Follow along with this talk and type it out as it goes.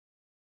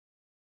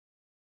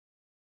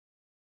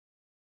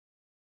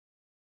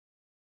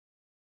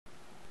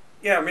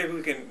Yeah, maybe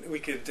we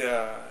could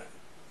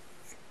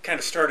kind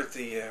of start at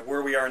the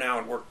where we are now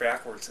and work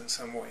backwards in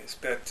some ways.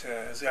 But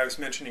as I was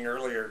mentioning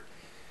earlier,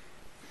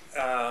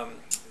 um,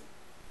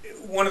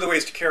 one of the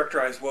ways to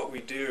characterize what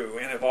we do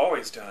and have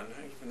always done,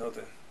 even though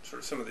the sort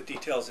of some of the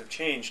details have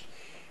changed,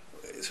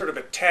 sort of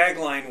a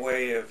tagline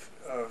way of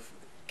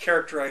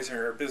characterizing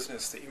our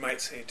business that you might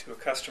say to a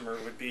customer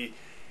would be,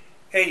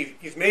 "Hey,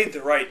 you've made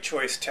the right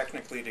choice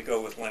technically to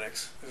go with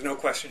Linux. There's no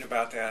question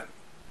about that.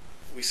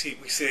 We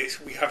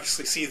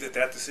obviously see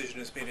that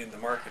decision is made in the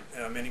market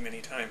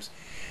many times.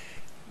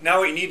 Now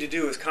what you need to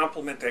do is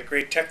complement that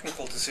great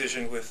technical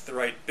decision with the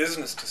right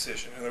business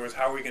decision. In other words,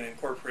 how are we going to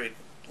incorporate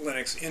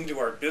Linux into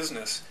our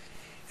business?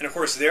 And of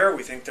course there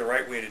we think the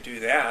right way to do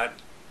that,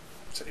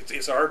 so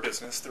it's our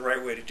business, the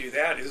right way to do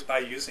that is by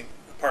using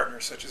a partner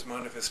such as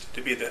MontaVista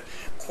to be the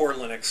core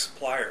Linux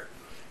supplier.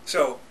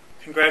 So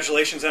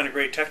congratulations on a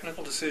great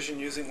technical decision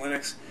using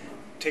Linux.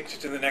 Take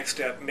it to the next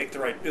step, make the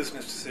right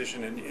business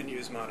decision, and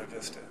use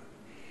MontaVista.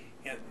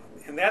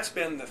 And that's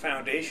been the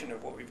foundation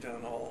of what we've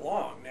done all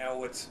along. Now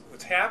what's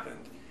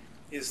happened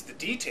is the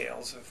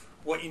details of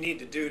what you need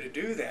to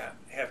do that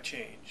have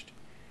changed.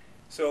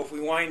 So if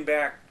we wind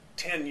back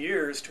 10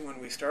 years to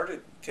when we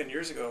started, 10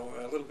 years ago,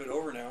 a little bit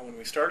over now, when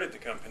we started the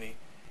company,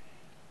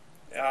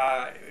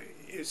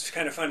 it's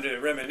kind of fun to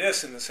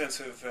reminisce in the sense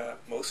of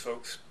most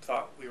folks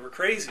thought we were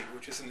crazy,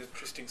 which is an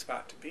interesting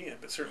spot to be in.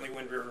 But certainly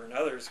Wind River and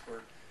others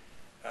were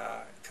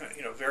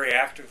very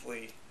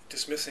actively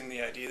dismissing the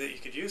idea that you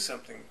could use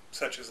something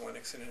such as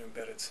Linux in an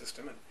embedded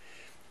system. And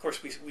of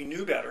course we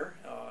knew better,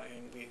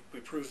 and we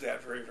proved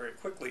that very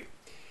quickly.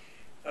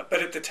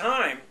 But at the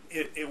time,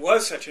 it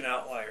was such an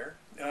outlier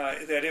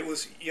that it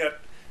was yet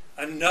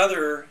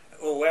another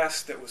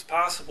OS that was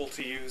possible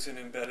to use in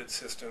embedded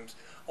systems,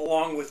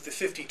 along with the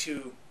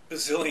 52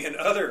 bazillion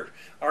other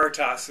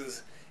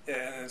RTOSs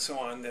and so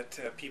on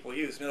that people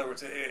use. In other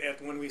words,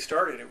 when we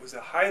started, it was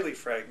a highly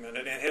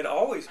fragmented, and had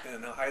always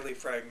been a highly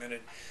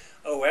fragmented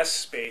OS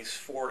space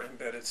for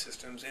embedded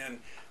systems. And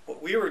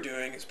what we were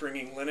doing is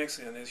bringing Linux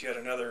in as yet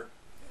another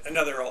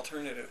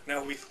alternative.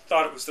 Now, we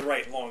thought it was the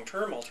right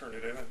long-term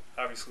alternative, and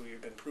obviously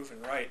we've been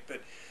proven right,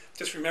 but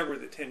just remember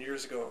that 10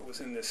 years ago it was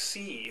in the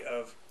sea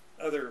of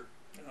other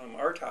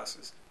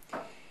RTOSs.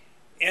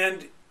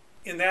 And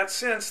in that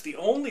sense, the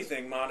only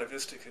thing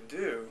MontaVista could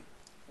do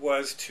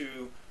was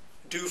to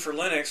do for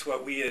Linux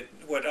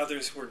what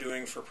others were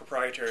doing for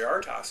proprietary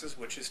RTOSs,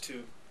 which is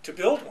to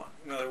build one.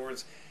 In other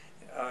words,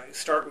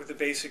 start with the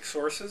basic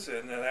sources,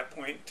 and at that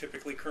point,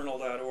 typically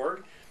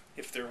kernel.org.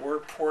 If there were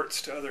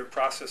ports to other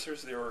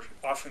processors, they were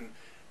often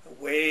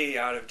way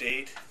out of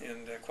date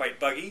and quite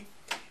buggy.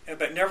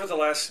 But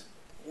nevertheless,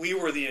 we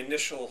were the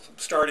initial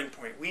starting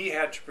point. We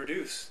had to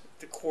produce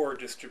the core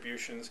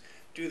distributions,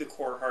 do the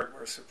core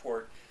hardware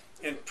support,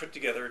 and put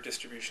together a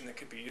distribution that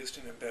could be used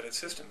in embedded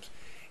systems.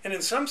 And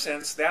in some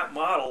sense, that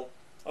model,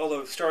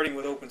 although starting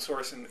with open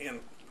source and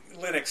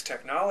Linux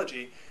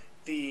technology,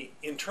 the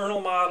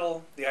internal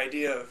model, the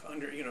idea of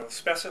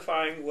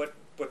specifying what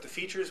the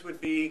features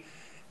would be,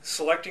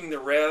 selecting the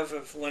rev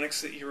of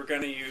Linux that you were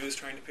going to use,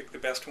 trying to pick the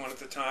best one at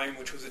the time,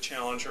 which was a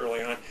challenge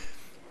early on.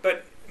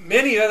 But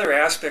many other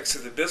aspects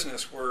of the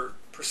business were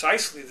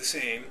precisely the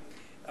same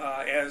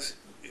as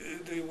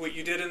what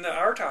you did in the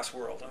RTOS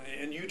world.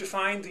 And you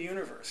defined the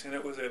universe, and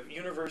it was a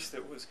universe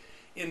that was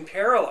in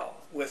parallel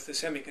with the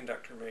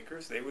semiconductor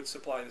makers. They would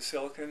supply the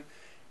silicon.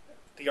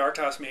 The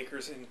RTOS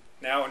makers, and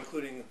now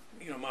including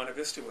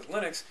MontaVista with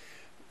Linux,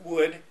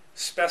 would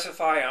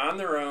specify on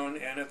their own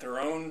and at their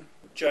own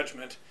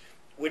judgment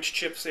which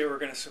chips they were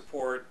going to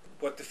support,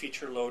 what the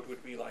feature load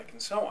would be like,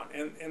 and so on.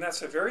 And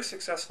that's a very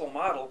successful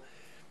model,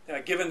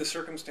 given the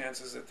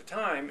circumstances at the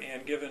time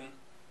and given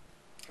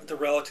the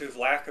relative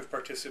lack of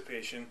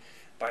participation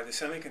by the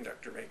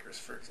semiconductor makers,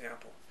 for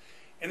example.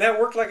 And that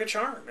worked like a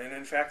charm. And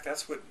in fact,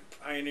 that's what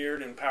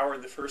pioneered and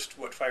powered the first,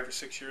 5 or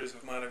 6 years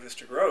of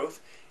MontaVista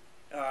growth.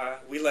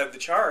 We led the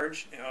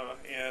charge,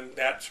 and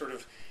that sort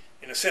of,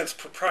 in a sense,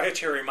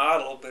 proprietary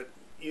model, but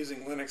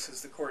using Linux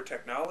as the core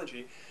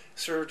technology,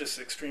 served us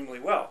extremely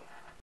well.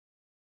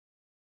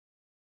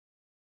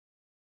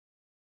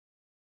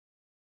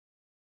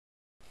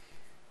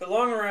 But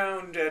long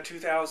around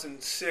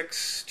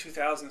 2006,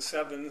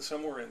 2007,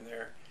 somewhere in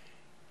there,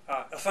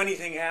 a funny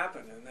thing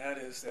happened, and that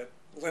is that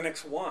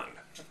Linux won.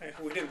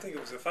 We didn't think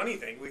it was a funny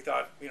thing. We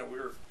thought we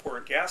were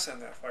pouring gas on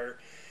that fire.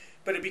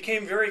 But it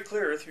became very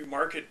clear through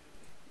market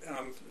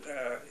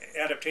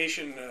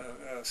adaptation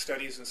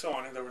studies and so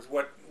on, in other words,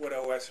 what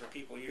OS are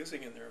people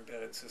using in their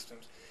embedded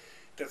systems,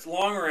 that's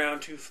long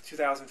around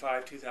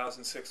 2005,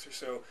 2006 or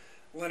so,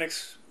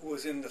 Linux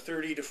was in the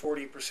 30 to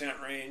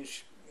 40%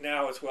 range.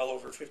 Now it's well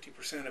over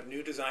 50% of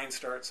new design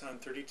starts on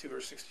 32 or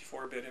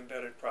 64-bit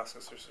embedded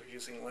processors are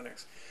using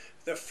Linux.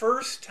 The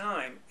first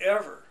time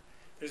ever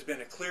there's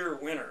been a clear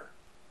winner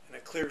and a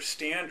clear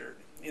standard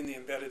in the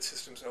embedded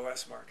systems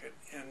OS market,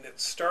 and it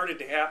started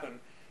to happen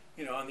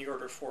on the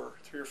order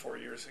 3 or 4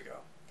 years ago.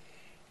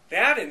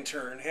 That in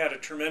turn had a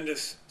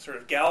tremendous sort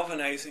of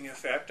galvanizing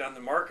effect on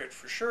the market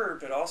for sure,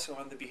 but also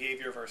on the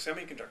behavior of our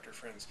semiconductor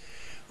friends.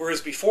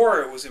 Whereas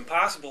before it was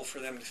impossible for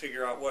them to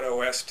figure out what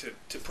OS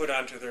to put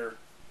onto their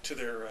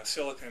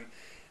silicon.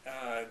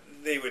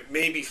 They would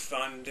maybe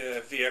fund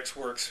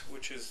VxWorks,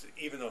 which is,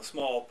 even though a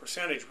small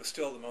percentage, was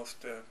still the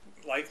most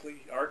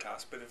likely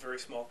RTOS, but a very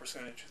small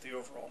percentage of the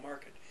overall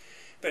market.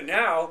 But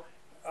now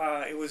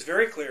it was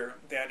very clear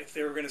that if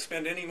they were going to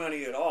spend any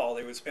money at all,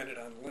 they would spend it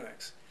on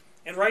Linux.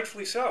 And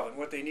rightfully so. And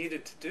what they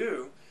needed to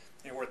do,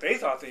 and what they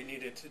thought they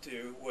needed to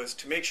do, was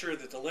to make sure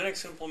that the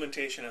Linux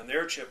implementation on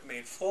their chip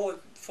made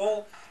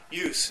full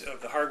use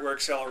of the hardware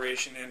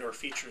acceleration and or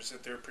features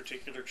that their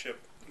particular chip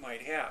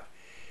might have.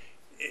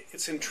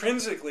 It's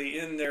intrinsically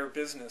in their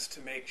business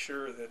to make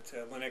sure that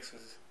Linux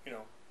is,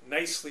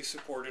 nicely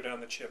supported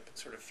on the chip and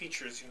sort of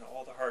features,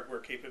 all the hardware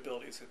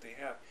capabilities that they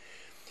have.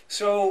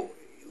 So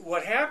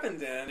what happened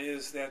then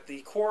is that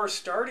the core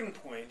starting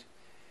point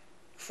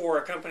for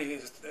a company,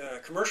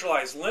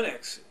 commercialized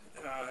Linux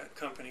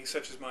company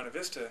such as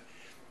MontaVista,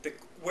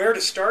 where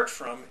to start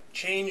from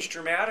changed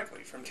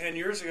dramatically from 10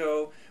 years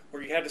ago,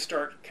 where you had to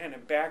start kind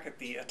of back at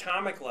the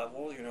atomic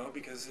level,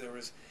 because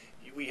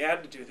we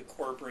had to do the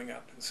core bring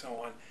up and so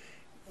on.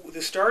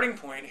 The starting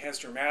point has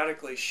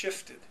dramatically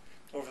shifted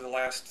over the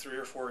last 3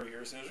 or 4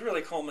 years, and it's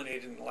really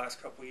culminated in the last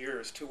couple of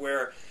years, to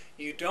where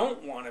you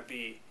don't want to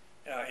be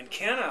and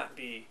cannot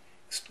be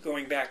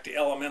going back to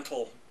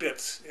elemental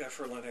bits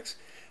for Linux.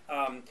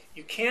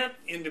 You can't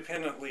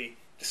independently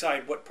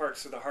decide what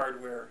parts of the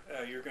hardware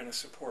you're going to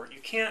support.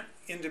 You can't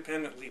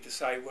independently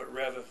decide what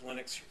rev of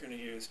Linux you're going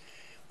to use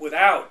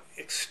without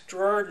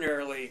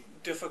extraordinarily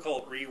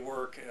difficult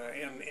rework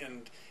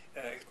and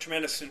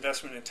tremendous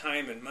investment in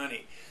time and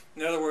money.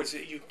 In other words,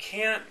 you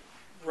can't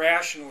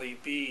rationally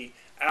be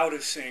out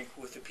of sync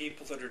with the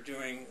people that are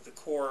doing the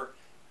core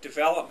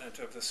development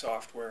of the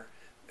software,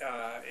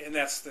 and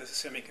that's the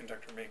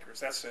semiconductor makers.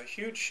 That's a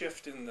huge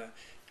shift in the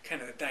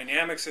kind of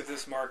dynamics of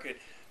this market.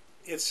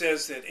 It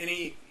says that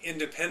any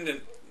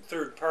independent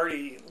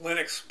third-party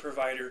Linux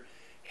provider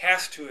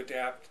has to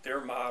adapt their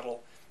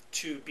model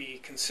to be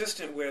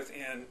consistent with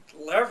and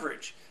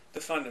leverage the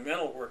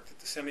fundamental work that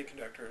the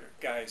semiconductor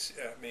guys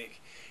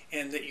make,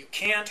 and that you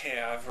can't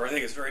have, or I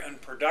think it's very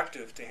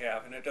unproductive to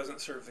have, and it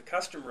doesn't serve the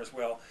customer as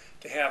well,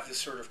 to have this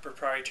sort of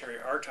proprietary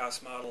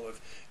RTOS model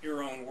of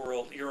your own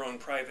world, your own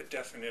private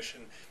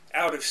definition,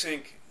 out of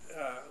sync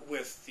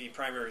with the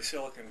primary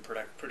silicon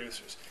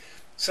producers.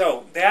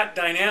 So that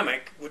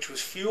dynamic, which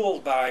was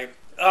fueled by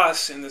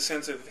us in the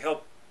sense of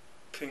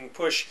helping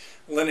push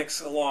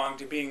Linux along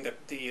to being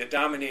the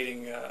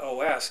dominating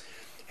OS,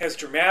 has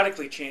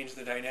dramatically changed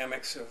the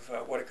dynamics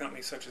of what a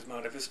company such as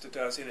MontaVista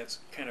does in its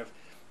kind of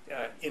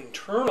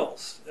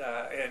internals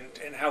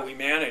and how we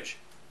manage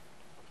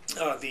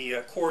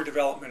the core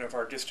development of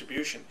our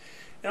distribution.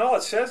 And all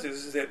it says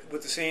is that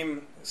with the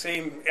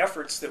same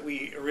efforts that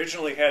we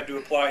originally had to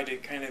apply to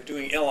kind of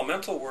doing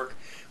elemental work,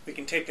 we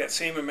can take that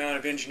same amount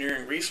of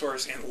engineering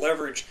resource and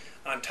leverage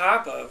on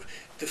top of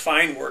the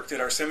fine work that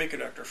our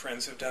semiconductor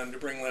friends have done to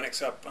bring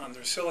Linux up on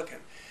their silicon.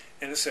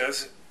 And it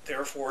says,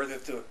 therefore,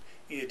 that the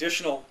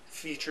additional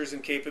features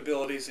and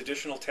capabilities,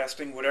 additional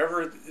testing,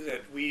 whatever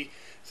that we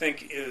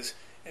think is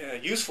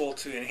useful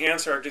to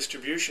enhance our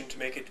distribution to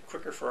make it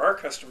quicker for our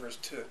customers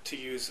to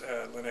use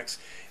Linux,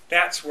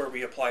 that's where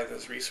we apply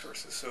those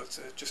resources. So it's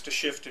just a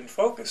shift in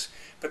focus.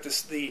 But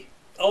the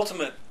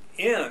ultimate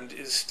end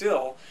is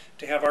still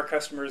to have our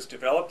customers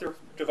develop their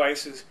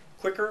devices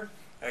quicker,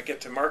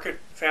 get to market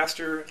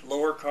faster,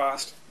 lower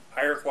cost,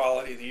 higher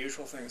quality, the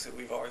usual things that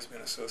we've always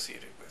been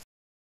associated with.